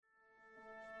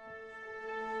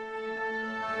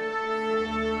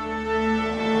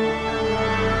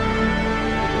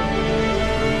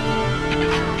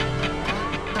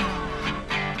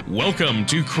Welcome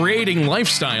to Creating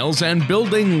Lifestyles and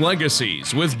Building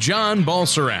Legacies with John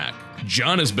Balserac.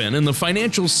 John has been in the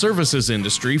financial services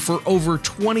industry for over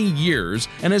 20 years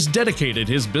and has dedicated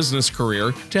his business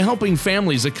career to helping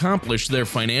families accomplish their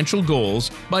financial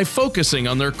goals by focusing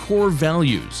on their core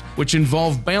values, which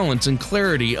involve balance and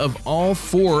clarity of all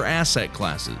four asset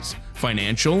classes: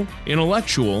 financial,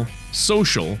 intellectual,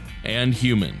 social, and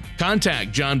human.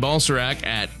 Contact John Balserac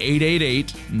at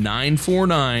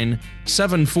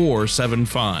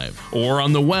 888-949-7475 or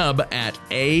on the web at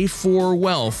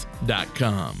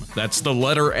a4wealth.com. That's the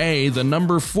letter A, the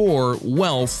number 4,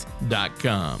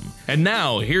 wealth.com. And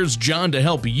now, here's John to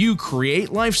help you create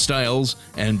lifestyles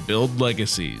and build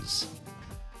legacies.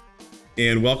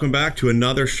 And welcome back to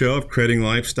another show of Creating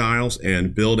Lifestyles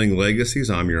and Building Legacies.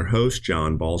 I'm your host,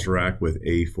 John Balserac with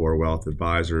A4 Wealth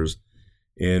Advisors,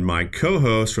 and my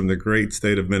co-host from the great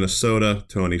state of Minnesota,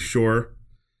 Tony Shore.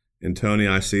 And Tony,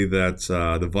 I see that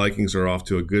the Vikings are off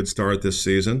to a good start this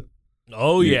season.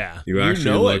 Oh, yeah. You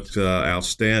actually looked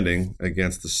outstanding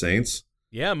against the Saints.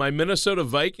 Yeah, my Minnesota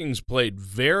Vikings played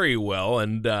very well,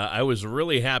 and I was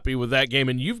really happy with that game.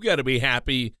 And you've got to be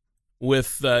happy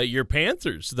with your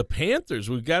Panthers. The Panthers,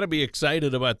 we've got to be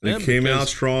excited about them. They came out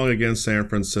strong against San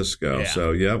Francisco. Yeah.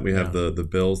 So, we have the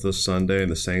Bills this Sunday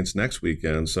and the Saints next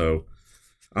weekend. So,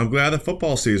 I'm glad the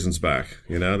football season's back.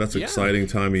 You know, that's an exciting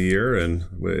time of year, and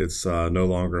it's no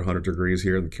longer 100 degrees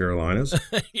here in the Carolinas.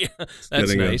 Yeah,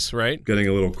 that's nice, right? Getting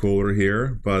a little cooler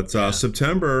here. But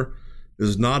September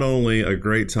is not only a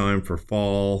great time for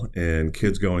fall and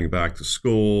kids going back to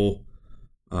school,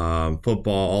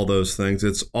 football, all those things.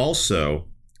 It's also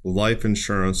Life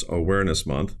Insurance Awareness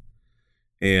Month.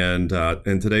 And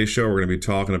in today's show, we're going to be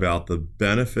talking about the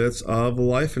benefits of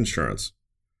life insurance.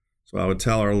 So I would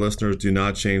tell our listeners, do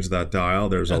not change that dial.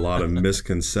 There's a lot of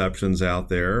misconceptions out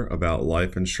there about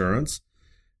life insurance,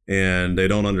 and they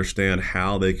don't understand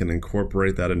how they can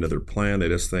incorporate that into their plan. They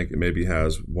just think it maybe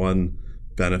has one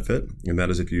benefit, and that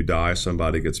is if you die,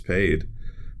 somebody gets paid.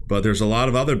 But there's a lot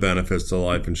of other benefits to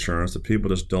life insurance that people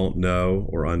just don't know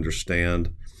or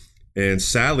understand. And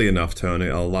sadly enough, Tony,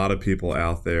 a lot of people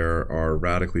out there are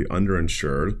radically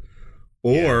underinsured,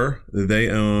 or they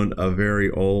own a very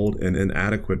old and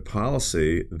inadequate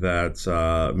policy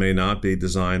that may not be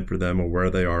designed for them or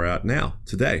where they are at now,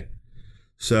 today.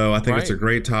 So I think it's a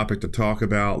great topic to talk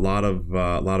about. A lot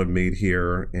of meat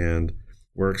here, and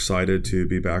we're excited to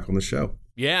be back on the show.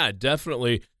 Yeah,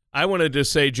 definitely. I wanted to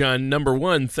say, John, number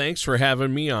one, thanks for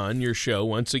having me on your show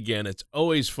once again. It's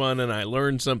always fun, and I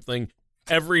learn something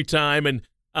every time. And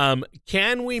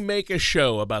can we make a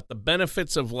show about the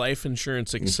benefits of life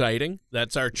insurance exciting?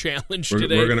 That's our challenge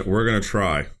today. We're gonna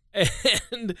try.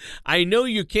 And I know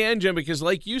you can, Jim, because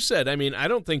like you said, I mean, I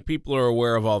don't think people are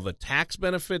aware of all the tax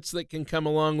benefits that can come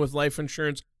along with life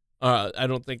insurance. I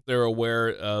don't think they're aware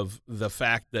of the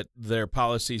fact that their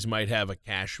policies might have a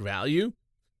cash value.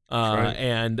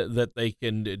 And that they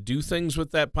can do things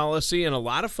with that policy. And a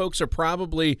lot of folks are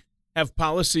probably have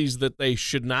policies that they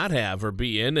should not have or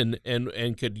be in,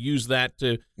 and could use that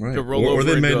to roll over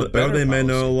into a better policy. May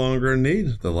no longer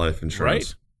need the life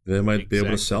insurance. Right. They might be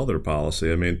able to sell their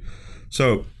policy. I mean,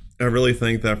 so I really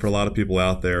think that for a lot of people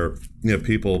out there,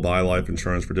 people buy life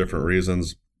insurance for different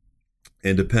reasons,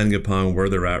 and depending upon where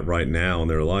they're at right now in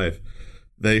their life,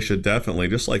 they should definitely,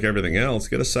 just like everything else,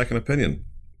 get a second opinion.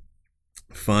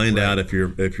 Find out if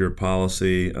your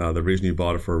policy, the reason you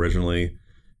bought it for originally,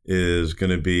 is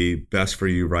going to be best for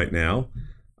you right now.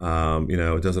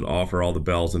 It doesn't offer all the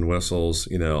bells and whistles.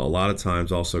 A lot of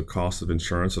times also cost of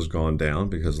insurance has gone down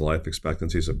because life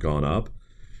expectancies have gone up.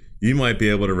 You might be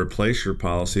able to replace your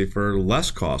policy for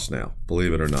less cost now,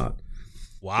 believe it or not.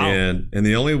 Wow. And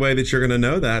the only way that you're going to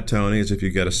know that, Tony, is if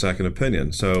you get a second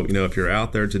opinion. So, if you're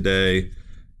out there today,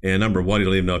 and number one, you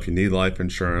don't even know if you need life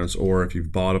insurance, or if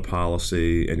you've bought a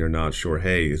policy and you're not sure,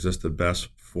 hey, is this the best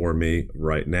for me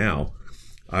right now?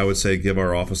 I would say give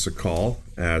our office a call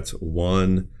at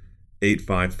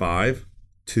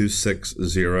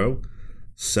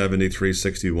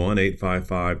 1-855-260-7361,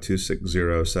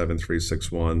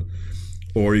 855-260-7361,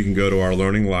 or you can go to our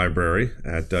learning library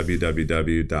at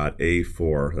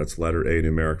www.a4, that's letter A,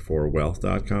 numeric 4,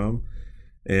 wealth.com.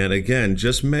 And again,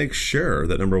 just make sure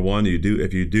that number one,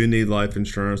 if you do need life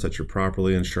insurance, that you're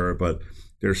properly insured. But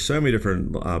there's so many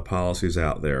different policies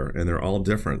out there, and they're all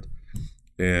different.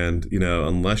 And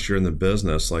unless you're in the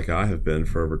business like I have been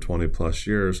for over 20 plus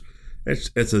years,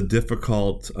 it's a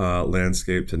difficult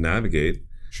landscape to navigate.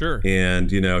 Sure. And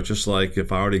just like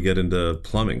if I were to get into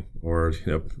plumbing or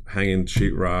hanging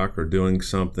sheetrock or doing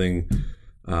something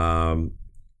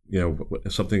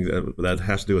something that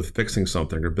has to do with fixing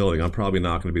something or building, I'm probably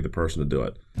not going to be the person to do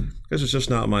it because it's just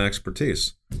not my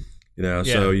expertise.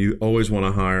 So you always want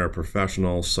to hire a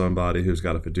professional, somebody who's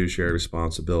got a fiduciary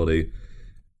responsibility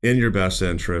in your best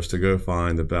interest to go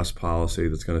find the best policy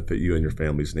that's going to fit you and your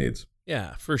family's needs.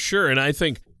 Yeah, for sure. And I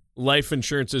think life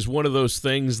insurance is one of those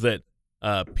things that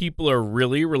people are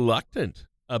really reluctant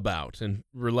about and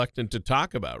reluctant to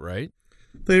talk about, right?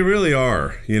 They really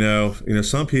are.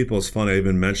 Some people, it's funny, they've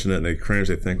been mentioning it and they cringe.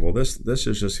 They think, well, this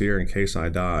is just here in case I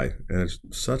die. And it's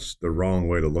such the wrong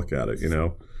way to look at it,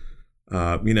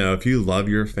 if you love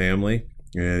your family,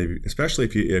 and especially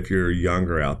if you're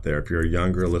younger out there, if you're a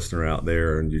younger listener out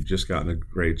there and you've just gotten a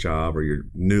great job or you're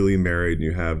newly married and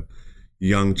you have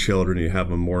young children, you have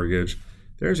a mortgage,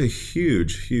 there's a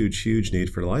huge, huge, huge need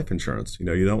for life insurance.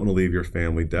 You don't want to leave your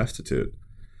family destitute.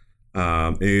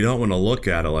 And you don't want to look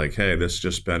at it like, hey, this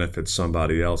just benefits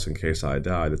somebody else in case I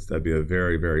die. That'd be a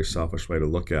very, very selfish way to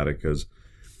look at it because,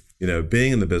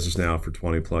 being in the business now for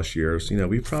 20 plus years,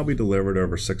 we've probably delivered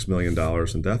over $6 million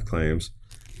in death claims.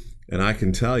 And I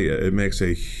can tell you, it makes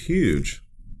a huge,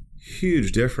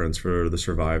 huge difference for the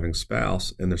surviving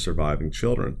spouse and the surviving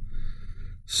children.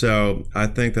 So I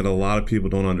think that a lot of people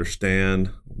don't understand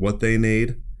what they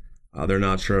need. They're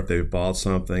not sure if they've bought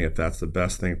something, if that's the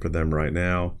best thing for them right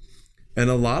now. And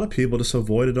a lot of people just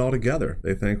avoid it altogether.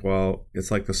 They think, well,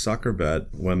 it's like the sucker bet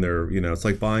when they're, it's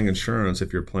like buying insurance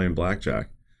if you're playing blackjack.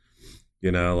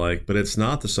 But it's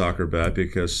not the sucker bet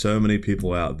because so many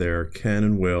people out there can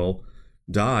and will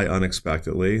die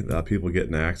unexpectedly. People get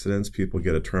in accidents, people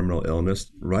get a terminal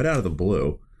illness right out of the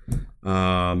blue.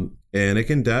 And it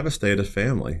can devastate a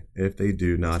family if they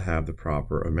do not have the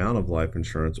proper amount of life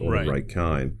insurance or the right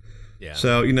kind. Yeah.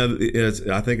 So,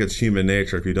 I think it's human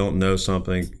nature. If you don't know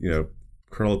something,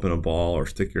 curl up in a ball or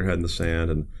stick your head in the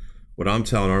sand. And what I'm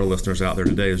telling our listeners out there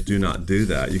today is do not do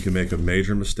that. You can make a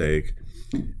major mistake.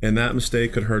 And that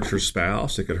mistake could hurt your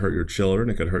spouse. It could hurt your children.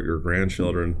 It could hurt your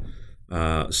grandchildren.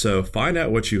 So find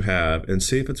out what you have and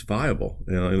see if it's viable.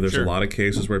 There's a lot of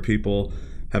cases where people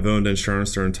have owned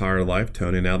insurance their entire life,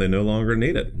 Tony. Now they no longer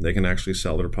need it. They can actually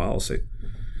sell their policy.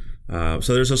 So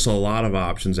there's just a lot of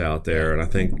options out there. And I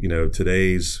think,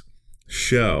 today's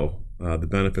show, the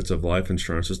benefits of life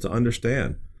insurance is to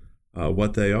understand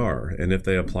what they are and if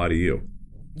they apply to you.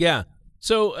 Yeah.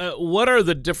 So what are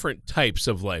the different types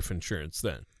of life insurance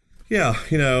then? Yeah,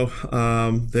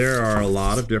 there are a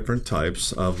lot of different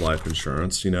types of life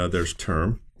insurance. There's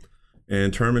term,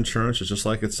 and term insurance is just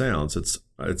like it sounds. It's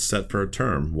set for a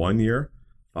term, 1 year,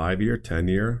 5 year, 10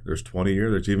 year. There's 20 year.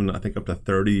 There's even, I think, up to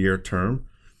 30-year term.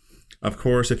 Of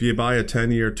course, if you buy a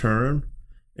 10-year term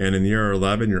and in year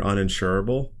 11 you're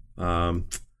uninsurable,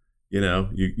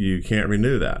 you can't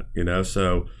renew that.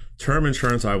 So term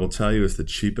insurance, I will tell you, is the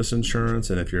cheapest insurance.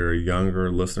 And if you're a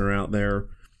younger listener out there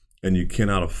and you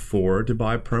cannot afford to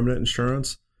buy permanent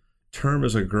insurance, term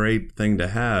is a great thing to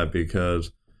have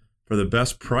because for the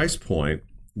best price point,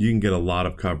 you can get a lot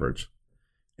of coverage.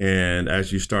 And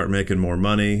as you start making more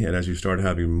money and as you start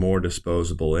having more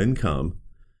disposable income,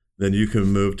 then you can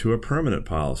move to a permanent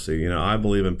policy. I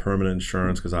believe in permanent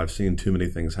insurance because I've seen too many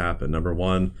things happen. Number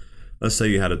one, let's say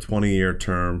you had a 20-year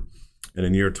term and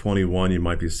in year 21, you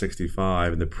might be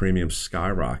 65 and the premium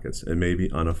skyrockets. It may be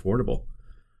unaffordable.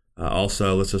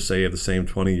 Also, let's just say you have the same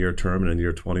 20-year term and in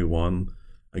year 21,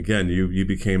 again, you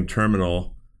became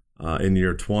terminal in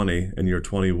year 20. In year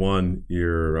 21,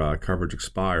 your coverage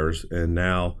expires and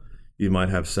now you might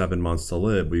have 7 months to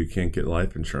live, but you can't get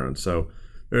life insurance. So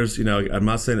there's, I'm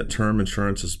not saying that term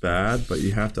insurance is bad, but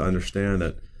you have to understand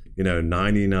that,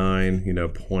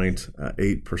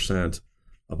 99.8%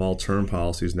 of all term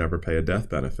policies never pay a death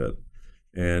benefit.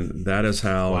 And that is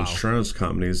how insurance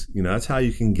companies, that's how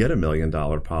you can get $1 million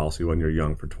policy when you're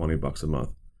young for $20 a month.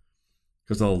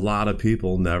 Because a lot of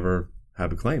people never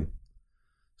have a claim.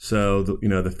 So,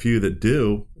 the few that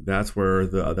do, that's where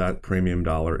that premium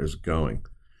dollar is going.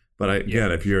 But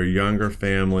again, if you're a younger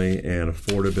family and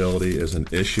affordability is an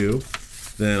issue,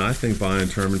 then I think buying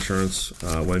term insurance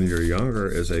when you're younger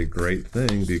is a great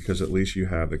thing because at least you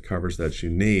have the coverage that you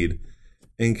need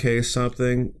in case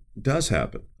something does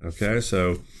happen. Okay,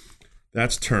 so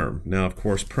that's term. Now, of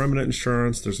course, permanent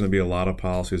insurance, there's going to be a lot of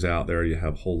policies out there. You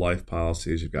have whole life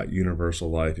policies, you've got universal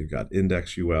life, you've got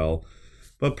index UL.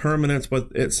 But permanent's what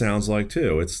it sounds like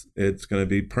too. It's going to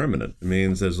be permanent. It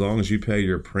means as long as you pay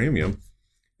your premium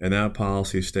and that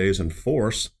policy stays in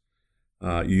force,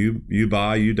 you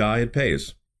buy, you die, it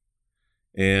pays.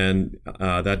 And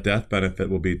that death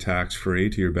benefit will be tax-free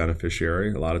to your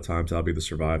beneficiary. A lot of times that'll be the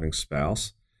surviving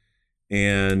spouse.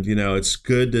 And, it's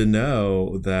good to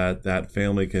know that that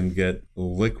family can get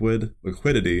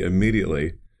liquidity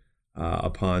immediately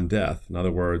upon death. In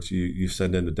other words, you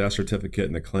send in the death certificate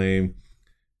and the claim,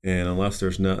 and unless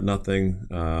there's nothing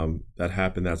that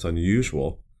happened that's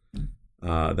unusual,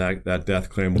 that death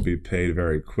claim will be paid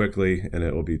very quickly, and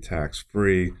it will be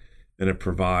tax-free, and it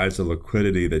provides the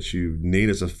liquidity that you need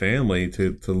as a family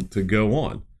to go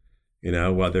on.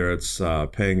 Whether it's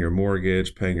paying your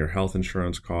mortgage, paying your health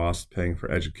insurance costs, paying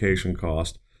for education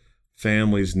costs,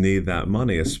 families need that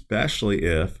money, especially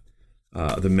if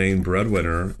the main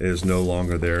breadwinner is no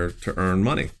longer there to earn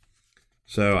money.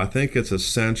 So I think it's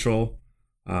essential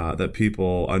that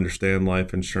people understand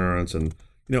life insurance and,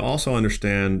 also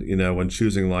understand, when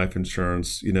choosing life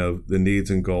insurance, the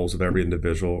needs and goals of every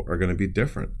individual are going to be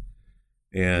different.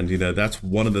 And, that's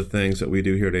one of the things that we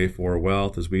do here at A4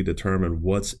 Wealth is we determine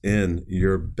what's in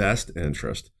your best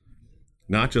interest,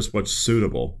 not just what's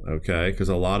suitable, okay? Because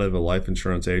a lot of the life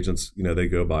insurance agents, they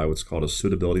go by what's called a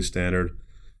suitability standard,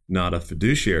 not a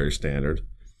fiduciary standard.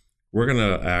 We're going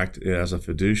to act as a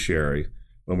fiduciary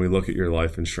when we look at your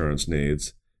life insurance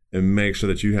needs and make sure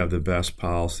that you have the best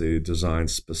policy designed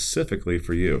specifically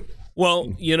for you.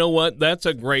 Well, you know what? That's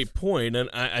a great point, and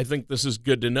I think this is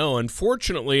good to know.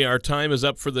 Unfortunately, our time is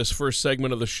up for this first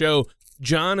segment of the show.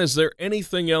 John, is there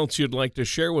anything else you'd like to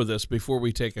share with us before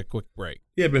we take a quick break?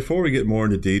 Yeah, before we get more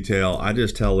into detail, I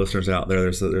just tell listeners out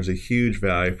there there's a huge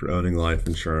value for owning life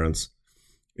insurance,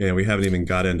 and we haven't even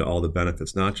got into all the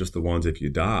benefits, not just the ones if you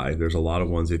die. There's a lot of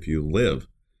ones if you live.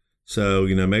 So,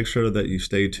 make sure that you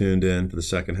stay tuned in for the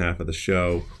second half of the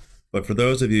show. But for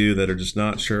those of you that are just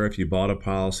not sure if you bought a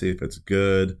policy, if it's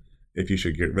good, if you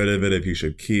should get rid of it, if you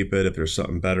should keep it, if there's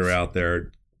something better out there,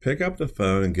 pick up the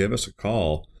phone and give us a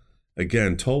call.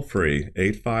 Again, toll free,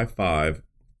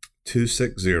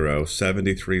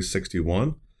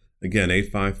 855-260-7361. Again,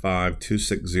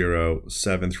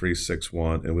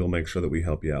 855-260-7361, and we'll make sure that we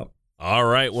help you out. All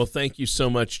right. Well, thank you so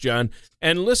much, John.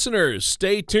 And listeners,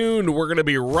 stay tuned. We're going to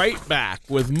be right back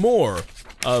with more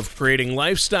of Creating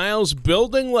Lifestyles,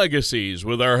 Building Legacies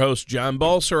with our host, John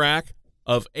Balserac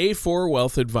of A4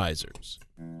 Wealth Advisors.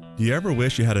 Do you ever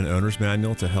wish you had an owner's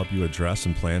manual to help you address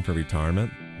and plan for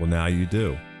retirement? Well, now you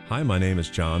do. Hi, my name is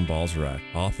John Balserac,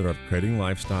 author of Creating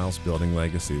Lifestyles, Building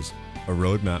Legacies, a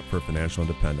roadmap for financial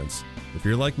independence. If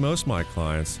you're like most of my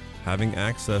clients, having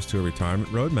access to a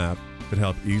retirement roadmap could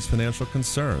help ease financial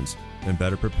concerns and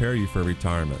better prepare you for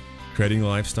retirement. Creating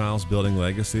Lifestyles, Building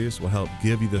Legacies will help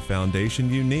give you the foundation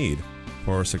you need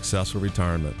for a successful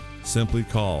retirement. Simply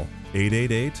call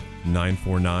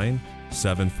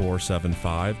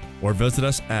 888-949-7475 or visit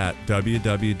us at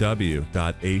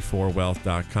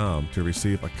www.a4wealth.com to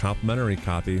receive a complimentary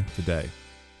copy today.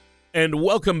 And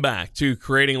welcome back to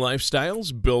Creating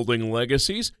Lifestyles, Building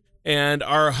Legacies. And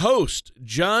our host,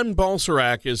 John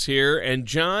Balserac, is here. And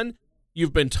John,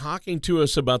 you've been talking to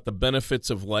us about the benefits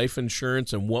of life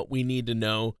insurance and what we need to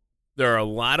know. There are a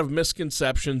lot of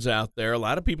misconceptions out there. A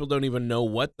lot of people don't even know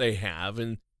what they have.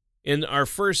 And in our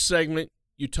first segment,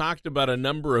 you talked about a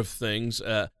number of things,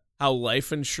 how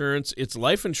life insurance, it's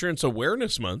Life Insurance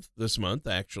Awareness Month this month,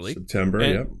 actually.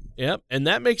 September, Yep. And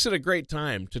that makes it a great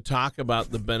time to talk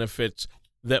about the benefits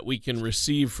that we can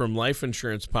receive from life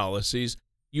insurance policies.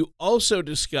 You also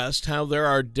discussed how there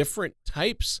are different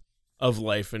types of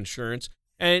life insurance,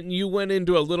 and you went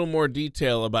into a little more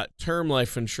detail about term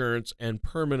life insurance and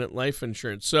permanent life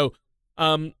insurance. So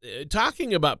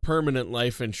talking about permanent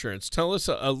life insurance, tell us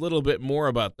a little bit more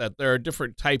about that. There are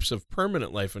different types of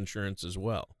permanent life insurance as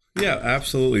well. Yeah,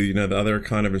 absolutely. The other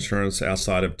kind of insurance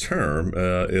outside of term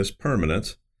is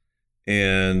permanent.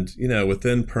 And,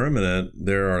 within permanent,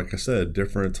 there are, like I said,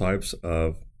 different types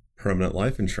of permanent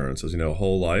life insurances.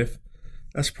 Whole life,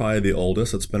 that's probably the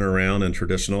oldest that's been around and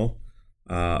traditional.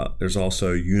 There's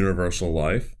also universal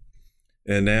life.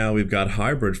 And now we've got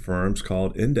hybrid firms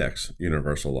called index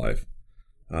universal life.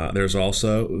 There's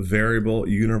also variable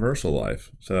universal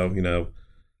life. So,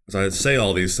 as I say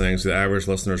all these things, the average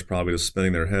listener is probably just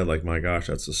spinning their head like, my gosh,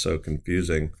 that's just so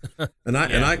confusing. And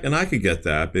I could get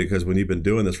that, because when you've been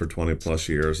doing this for 20 plus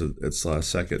years, it's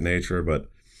second nature. But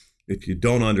if you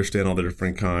don't understand all the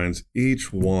different kinds,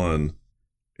 each one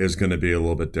is going to be a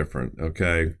little bit different.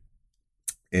 Okay.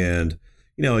 And,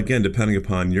 again, depending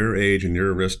upon your age and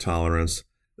your risk tolerance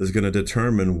is going to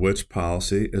determine which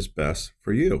policy is best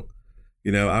for you.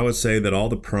 I would say that all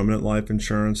the permanent life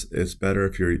insurance, it's better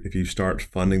if you start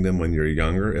funding them when you're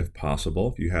younger, if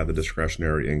possible, if you have the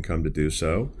discretionary income to do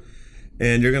so,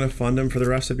 and you're going to fund them for the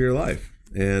rest of your life.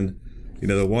 And,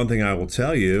 the one thing I will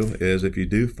tell you is if you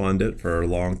do fund it for a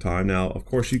long time, now, of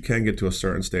course, you can get to a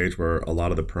certain stage where a lot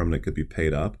of the permanent could be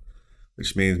paid up,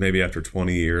 which means maybe after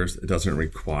 20 years, it doesn't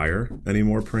require any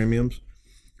more premiums.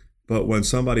 But when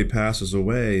somebody passes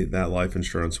away, that life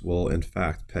insurance will in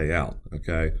fact pay out.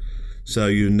 Okay. So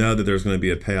you know that there's going to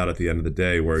be a payout at the end of the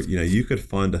day where, you could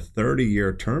fund a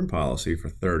 30-year term policy for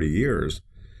 30 years.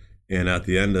 And at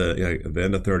the end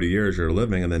of 30 years, you're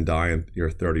living and then die and you're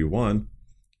 31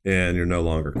 and you're no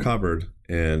longer covered.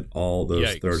 And all those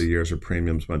Yikes. 30 years of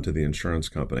premiums went to the insurance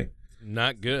company.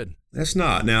 Not good. That's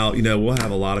not. Now, we'll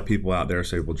have a lot of people out there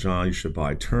say, well, John, you should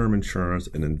buy term insurance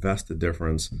and invest the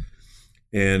difference.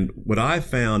 And what I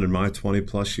found in my 20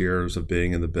 plus years of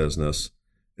being in the business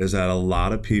is that a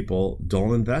lot of people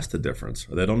don't invest the difference,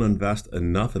 or they don't invest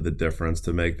enough of the difference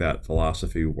to make that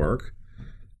philosophy work.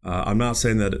 I'm not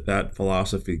saying that that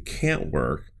philosophy can't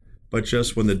work, but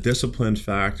just when the discipline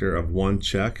factor of one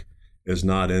check is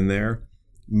not in there,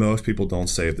 most people don't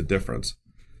save the difference.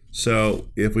 So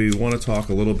if we want to talk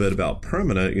a little bit about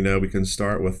permanent, we can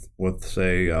start with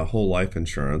say, whole life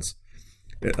insurance.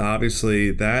 Obviously,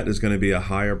 that is going to be a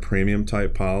higher premium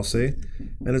type policy,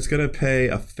 and it's going to pay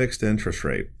a fixed interest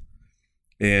rate.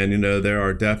 And, there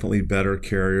are definitely better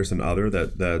carriers than others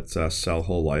that sell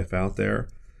whole life out there.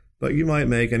 But you might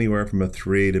make anywhere from a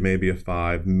 3 to maybe a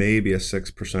 5, maybe a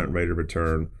 6% rate of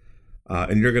return.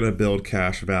 And you're going to build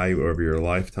cash value over your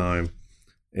lifetime.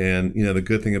 And, the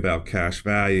good thing about cash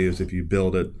value is if you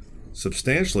build it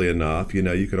substantially enough,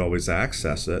 you could always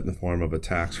access it in the form of a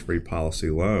tax-free policy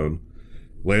loan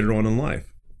later on in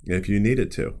life if you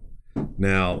needed to.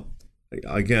 Now,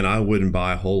 again, I wouldn't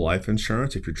buy whole life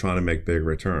insurance if you're trying to make big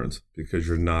returns, because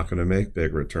you're not going to make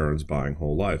big returns buying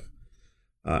whole life.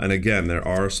 And again, there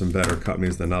are some better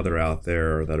companies than other out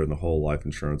there that are in the whole life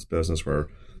insurance business, where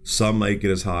some might get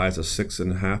as high as a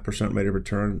 6.5% rate of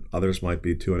return. Others might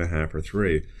be 2.5 or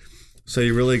 3. So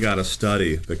you really got to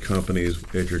study the companies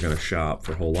if you're going to shop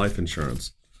for whole life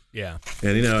insurance. Yeah.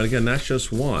 And, again, that's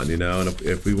just one, and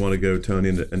if we want to go, Tony,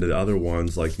 into other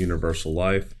ones like Universal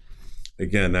Life,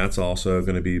 again, that's also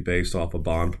going to be based off a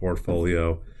bond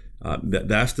portfolio.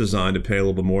 That's designed to pay a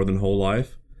little bit more than whole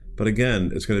life. But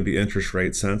again, it's going to be interest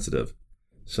rate sensitive.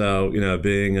 So,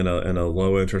 being in a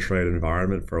low interest rate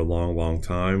environment for a long, long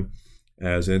time,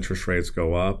 as interest rates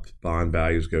go up, bond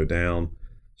values go down.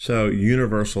 So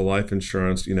universal life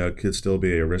insurance, could still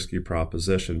be a risky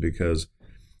proposition, because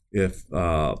if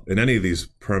in any of these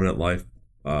permanent life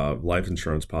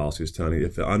insurance policies, Tony,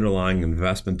 if the underlying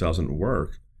investment doesn't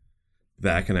work,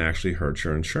 that can actually hurt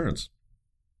your insurance.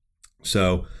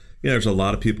 So, there's a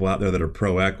lot of people out there that are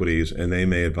pro equities, and they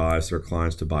may advise their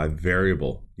clients to buy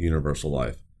variable universal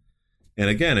life. And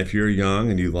again, if you're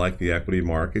young and you like the equity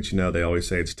markets, they always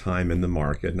say it's time in the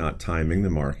market, not timing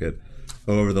the market.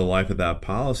 Over the life of that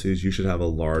policies, you should have a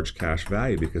large cash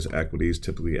value, because equities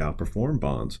typically outperform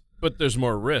bonds. But there's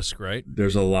more risk, right?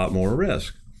 There's a lot more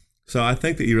risk. So I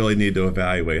think that you really need to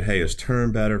evaluate, hey, is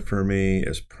term better for me?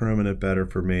 Is permanent better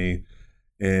for me?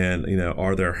 And,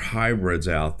 are there hybrids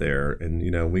out there? And,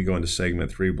 we go into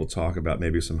segment 3, we'll talk about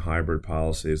maybe some hybrid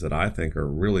policies that I think are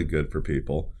really good for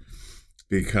people,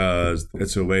 because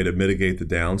it's a way to mitigate the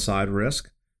downside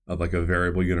risk of like a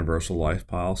variable universal life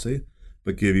policy,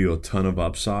 but give you a ton of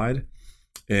upside.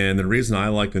 And the reason I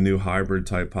like the new hybrid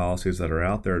type policies that are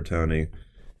out there, Tony,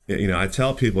 I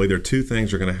tell people either two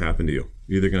things are going to happen to you.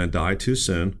 You're either going to die too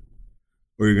soon,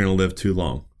 or you're going to live too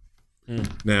long.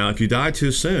 Now, if you die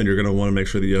too soon, you're going to want to make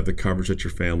sure that you have the coverage that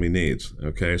your family needs,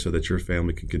 okay, so that your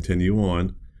family can continue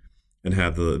on and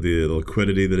have the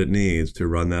liquidity that it needs to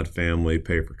run that family,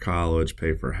 pay for college,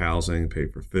 pay for housing, pay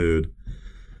for food.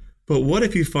 But what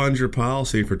if you fund your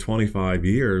policy for 25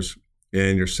 years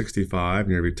and you're 65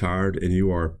 and you're retired and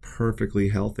you are perfectly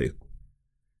healthy,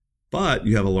 but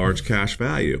you have a large cash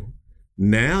value?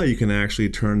 Now you can actually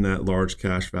turn that large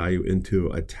cash value into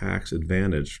a tax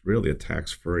advantage, really a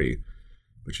tax-free,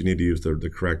 but you need to use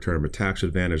the correct term, a tax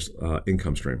advantage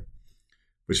income stream,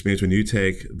 which means when you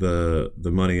take the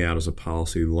money out as a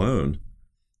policy loan,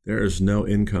 there is no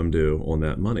income due on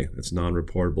that money. It's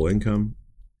non-reportable income,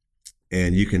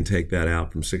 and you can take that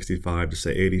out from 65 to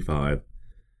say 85,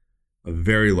 a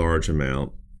very large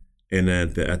amount, and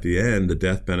then at the end, the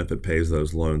death benefit pays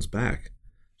those loans back.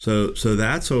 So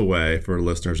that's a way for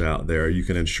listeners out there. You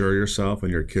can insure yourself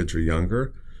when your kids are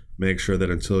younger. Make sure that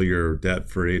until you're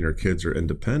debt-free and your kids are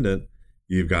independent,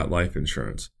 you've got life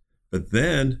insurance. But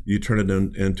then you turn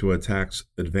it into a tax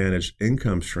advantage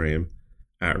income stream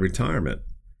at retirement.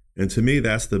 And to me,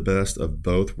 that's the best of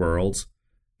both worlds.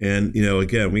 And,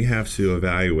 again, we have to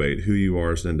evaluate who you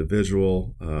are as an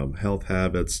individual, health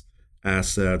habits,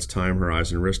 assets, time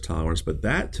horizon, risk tolerance. But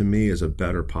that, to me, is a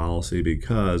better policy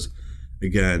because,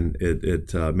 again,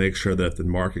 it makes sure that if the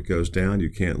market goes down,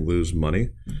 you can't lose money.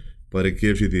 but it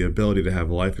gives you the ability to have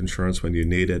life insurance when you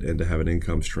need it and to have an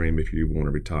income stream if you want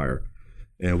to retire.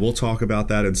 And we'll talk about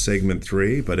that in segment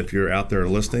 3, but if you're out there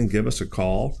listening, give us a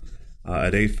call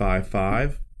at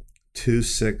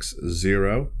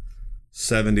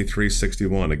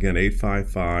 855-260-7361. Again,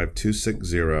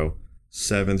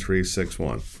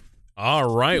 855-260-7361.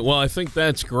 All right. Well, I think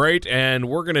that's great, and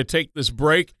we're going to take this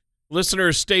break.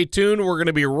 Listeners, stay tuned. We're going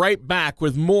to be right back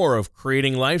with more of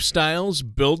Creating Lifestyles,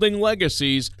 Building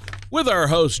Legacies with our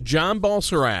host, John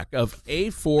Balserac of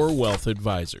A4 Wealth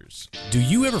Advisors. Do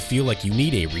you ever feel like you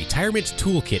need a retirement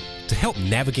toolkit to help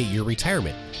navigate your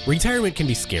retirement? Retirement can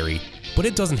be scary, but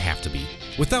it doesn't have to be.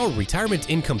 With our Retirement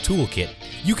Income Toolkit,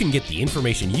 you can get the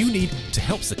information you need to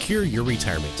help secure your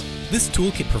retirement. This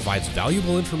toolkit provides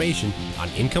valuable information on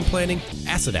income planning,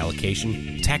 asset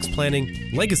allocation, tax planning,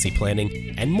 legacy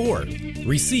planning, and more.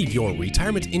 Receive your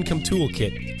Retirement Income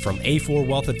Toolkit from A4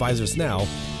 Wealth Advisors now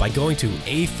by going to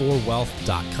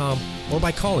a4wealth.com or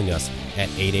by calling us at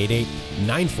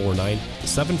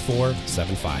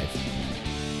 888-949-7475.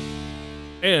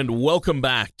 And welcome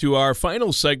back to our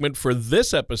final segment for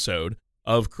this episode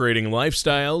of Creating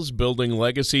Lifestyles, Building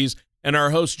Legacies, and our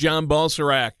host, John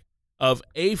Balserac of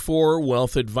A4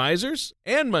 Wealth Advisors,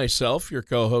 and myself, your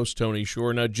co-host, Tony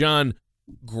Shore. Now, John,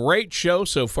 great show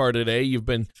so far today. You've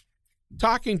been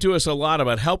talking to us a lot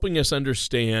about helping us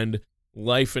understand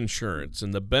life insurance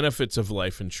and the benefits of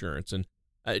life insurance. And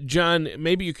John,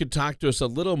 maybe you could talk to us a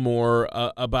little more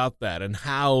about that and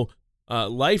how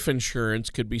life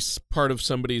insurance could be part of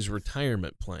somebody's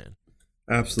retirement plan.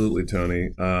 Absolutely, Tony.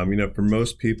 For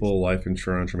most people, life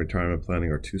insurance and retirement planning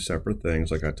are two separate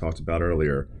things, like I talked about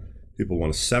earlier. People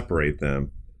want to separate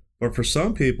them. But for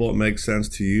some people, it makes sense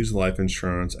to use life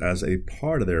insurance as a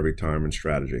part of their retirement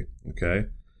strategy, okay?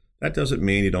 That doesn't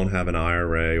mean you don't have an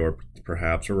IRA or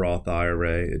perhaps a Roth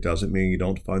IRA. It doesn't mean you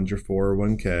don't fund your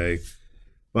 401k.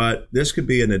 But this could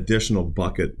be an additional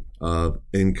bucket of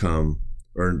income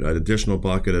or an additional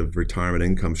bucket of retirement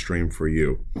income stream for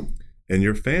you and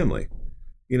your family.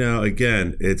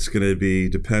 Again, it's going to be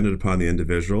dependent upon the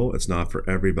individual. It's not for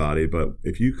everybody, but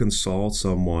if you consult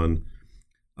someone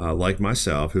like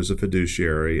myself, who's a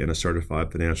fiduciary and a certified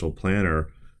financial planner,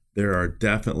 there are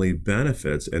definitely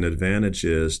benefits and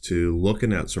advantages to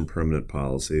looking at some permanent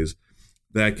policies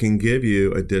that can give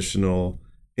you additional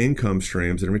income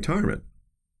streams in retirement.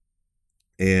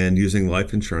 And using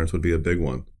life insurance would be a big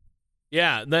one.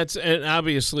 Yeah, and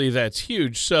obviously that's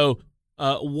huge. So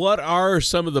what are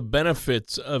some of the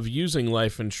benefits of using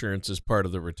life insurance as part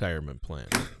of the retirement plan?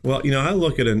 Well, I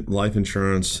look at life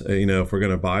insurance, if we're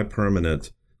going to buy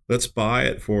permanent, let's buy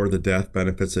it for the death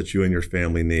benefits that you and your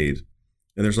family need.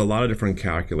 And there's a lot of different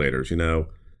calculators.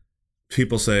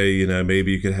 People say,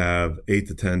 maybe you could have 8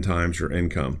 to 10 times your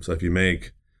income. So if you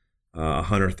make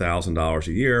 $100,000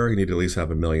 a year, you need to at least have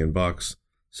 $1 million.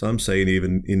 Some say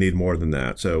you need more than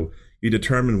that. So you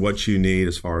determine what you need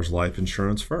as far as life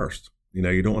insurance first.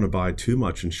 You don't want to buy too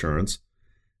much insurance,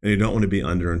 and you don't want to be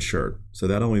underinsured. So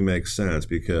that only makes sense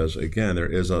because, again,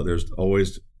 there's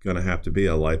always going to have to be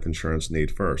a life insurance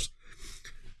need first.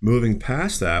 Moving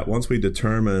past that, once we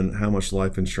determine how much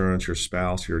life insurance your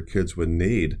spouse or your kids would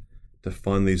need to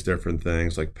fund these different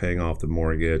things, like paying off the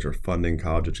mortgage or funding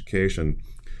college education,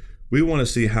 we want to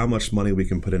see how much money we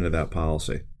can put into that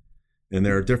policy. And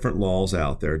there are different laws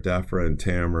out there, DEFRA and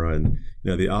TAMRA, and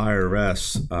the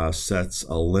IRS sets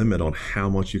a limit on how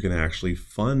much you can actually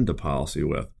fund a policy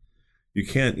with. You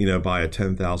can't, buy a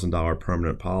 $10,000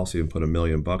 permanent policy and put $1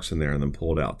 million in there and then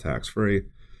pull it out tax-free.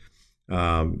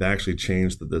 They actually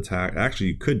changed the tax. Actually,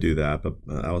 you could do that, but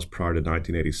that was prior to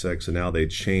 1986, and now they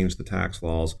changed the tax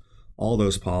laws. All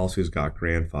those policies got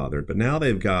grandfathered, but now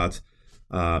they've got,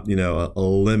 a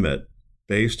limit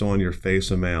based on your face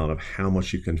amount of how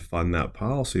much you can fund that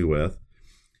policy with.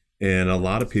 And a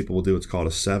lot of people will do what's called a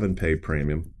 7-pay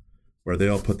premium, where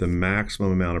they'll put the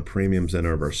maximum amount of premiums in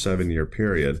over a 7-year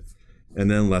period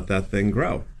and then let that thing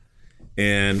grow.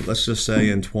 And let's just say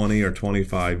in 20 or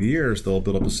 25 years, they'll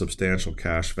build up a substantial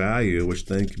cash value, which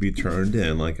then can be turned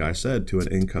in, like I said, to an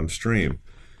income stream.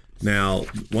 Now,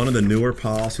 one of the newer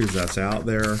policies that's out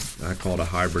there, I call it a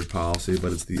hybrid policy,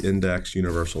 but it's the Index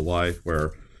Universal Life,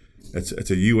 where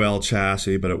it's a UL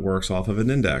chassis, but it works off of an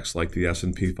index like the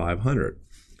S&P 500.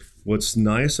 What's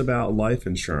nice about life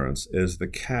insurance is the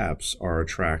caps are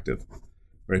attractive.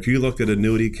 If you looked at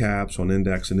annuity caps on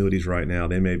index annuities right now,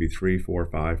 they may be 3, 4,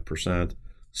 5%.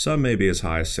 Some may be as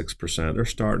high as 6%. They're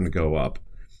starting to go up.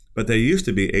 But they used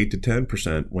to be 8 to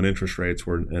 10% when interest rates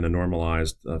were in a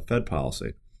normalized Fed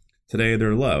policy. Today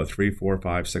they're low, 3, 4,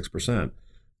 5, 6%.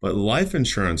 But life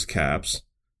insurance caps,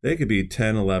 they could be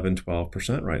 10, 11,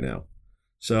 12% right now.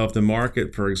 So if the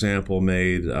market, for example,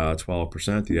 made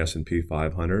 12%, the S&P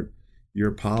 500, your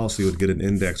policy would get an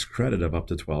index credit of up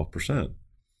to 12%.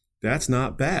 That's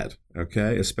not bad,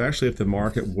 okay? Especially if the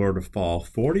market were to fall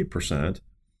 40%,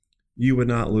 you would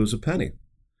not lose a penny.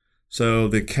 So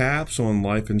the caps on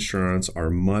life insurance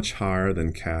are much higher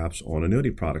than caps on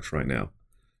annuity products right now.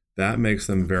 That makes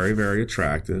them very, very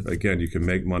attractive. Again, you can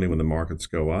make money when the markets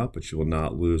go up, but you will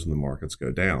not lose when the markets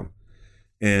go down.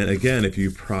 And again, if you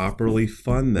properly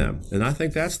fund them, and I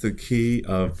think that's the key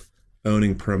of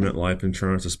owning permanent life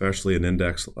insurance, especially an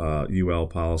index UL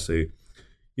policy,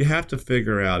 you have to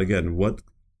figure out, again, what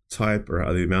type or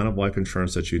the amount of life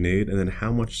insurance that you need, and then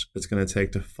how much it's going to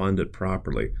take to fund it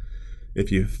properly.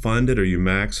 If you fund it or you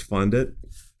max fund it,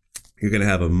 you're going to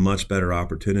have a much better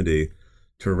opportunity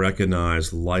to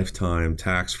recognize lifetime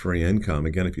tax-free income,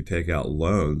 again, if you take out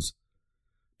loans.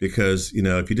 Because,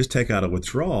 if you just take out a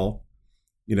withdrawal,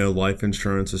 life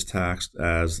insurance is taxed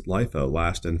as LIFO,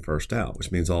 last in, first out,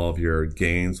 which means all of your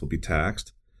gains will be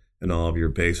taxed and all of your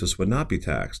basis would not be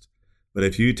taxed. But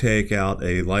if you take out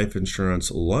a life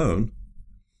insurance loan,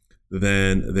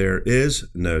 then there is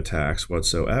no tax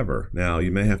whatsoever. Now,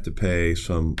 you may have to pay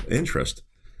some interest.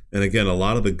 And again, a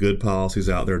lot of the good policies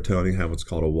out there, Tony, have what's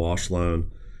called a wash loan.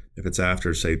 If it's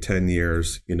after, say, 10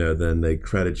 years, then they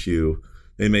credit you.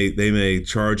 They may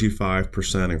charge you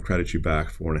 5% and credit you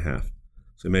back 4.5%.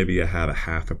 So maybe you have a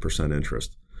 0.5%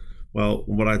 interest. Well,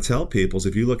 what I tell people is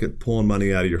if you look at pulling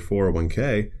money out of your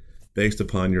 401k based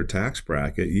upon your tax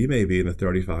bracket, you may be in the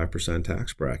 35%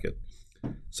 tax bracket.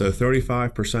 So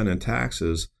 35% in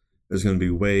taxes is going to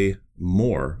be way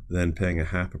more than paying a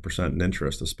 0.5% in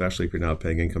interest, especially if you're not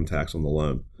paying income tax on the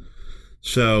loan.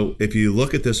 So if you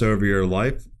look at this over your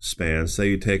lifespan, say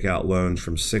you take out loans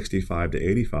from 65 to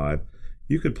 85,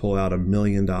 you could pull out $1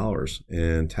 million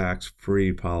in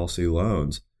tax-free policy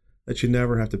loans that you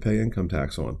never have to pay income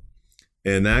tax on.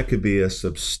 And that could be a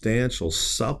substantial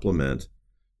supplement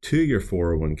to your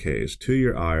 401ks, to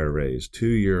your IRAs, to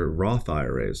your Roth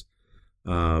IRAs,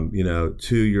 to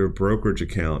your brokerage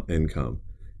account income.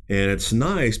 And it's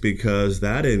nice because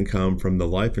that income from the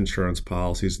life insurance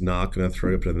policy is not going to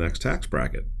throw you up to the next tax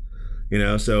bracket.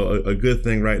 So a good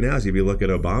thing right now is if you look at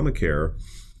Obamacare,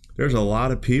 there's a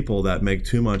lot of people that make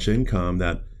too much income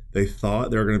that they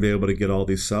thought they were going to be able to get all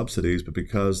these subsidies, but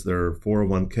because their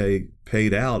 401k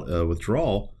paid out a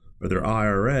withdrawal or their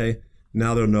IRA,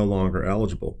 now they're no longer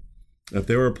eligible. If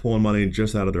they were pulling money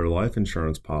just out of their life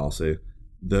insurance policy,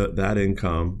 that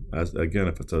income, as again,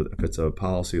 if it's a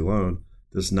policy loan,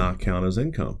 does not count as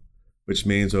income, which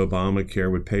means Obamacare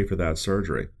would pay for that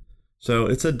surgery. So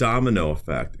it's a domino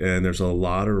effect, and there's a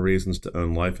lot of reasons to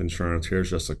own life insurance.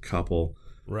 Here's just a couple.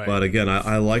 Right. But again,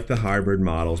 I like the hybrid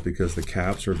models because the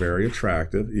caps are very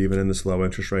attractive, even in this low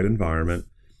interest rate environment.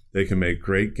 They can make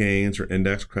great gains or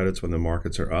index credits when the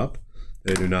markets are up.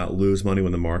 They do not lose money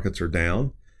when the markets are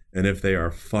down. And if they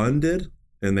are funded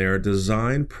and they are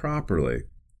designed properly,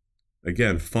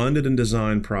 again, funded and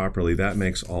designed properly, that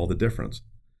makes all the difference.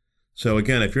 So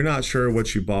again, if you're not sure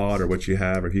what you bought or what you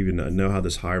have, or if you even know how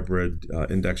this hybrid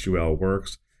index UL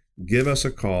works, give us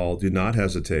a call. Do not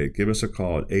hesitate. Give us a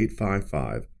call at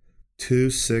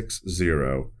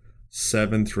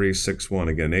 855-260-7361.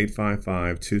 Again,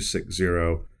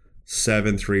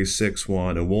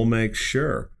 855-260-7361. And we'll make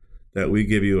sure that we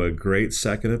give you a great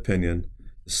second opinion.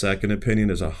 The second opinion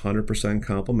is 100%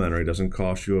 complimentary. It doesn't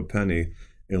cost you a penny.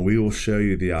 And we will show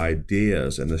you the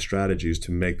ideas and the strategies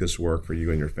to make this work for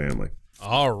you and your family.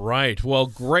 All right. Well,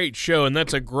 great show, and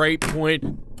that's a great point,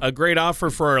 a great offer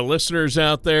for our listeners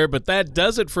out there. But that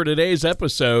does it for today's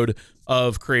episode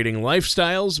of Creating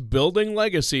Lifestyles, Building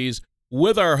Legacies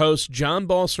with our host, John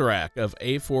Balserac of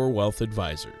A4 Wealth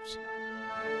Advisors.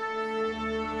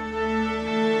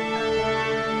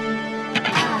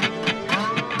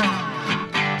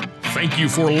 Thank you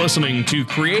for listening to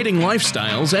Creating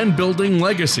Lifestyles and Building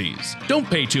Legacies. Don't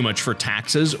pay too much for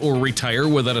taxes or retire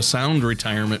without a sound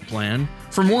retirement plan.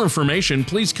 For more information,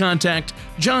 please contact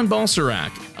John Balserac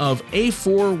of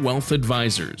A4 Wealth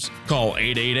Advisors. Call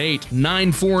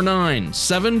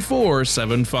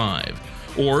 888-949-7475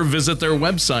 or visit their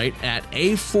website at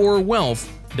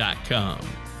a4wealth.com.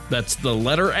 That's the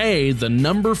letter A, the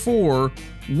number 4,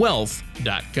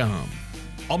 wealth.com.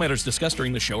 All matters discussed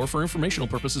during the show are for informational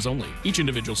purposes only. Each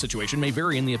individual situation may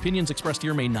vary, and the opinions expressed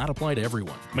here may not apply to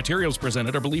everyone. Materials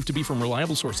presented are believed to be from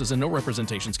reliable sources, and no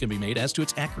representations can be made as to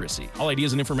its accuracy. All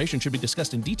ideas and information should be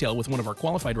discussed in detail with one of our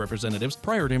qualified representatives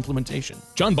prior to implementation.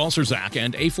 John Balserac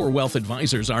and A4 Wealth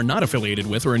Advisors are not affiliated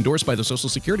with or endorsed by the Social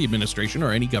Security Administration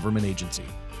or any government agency.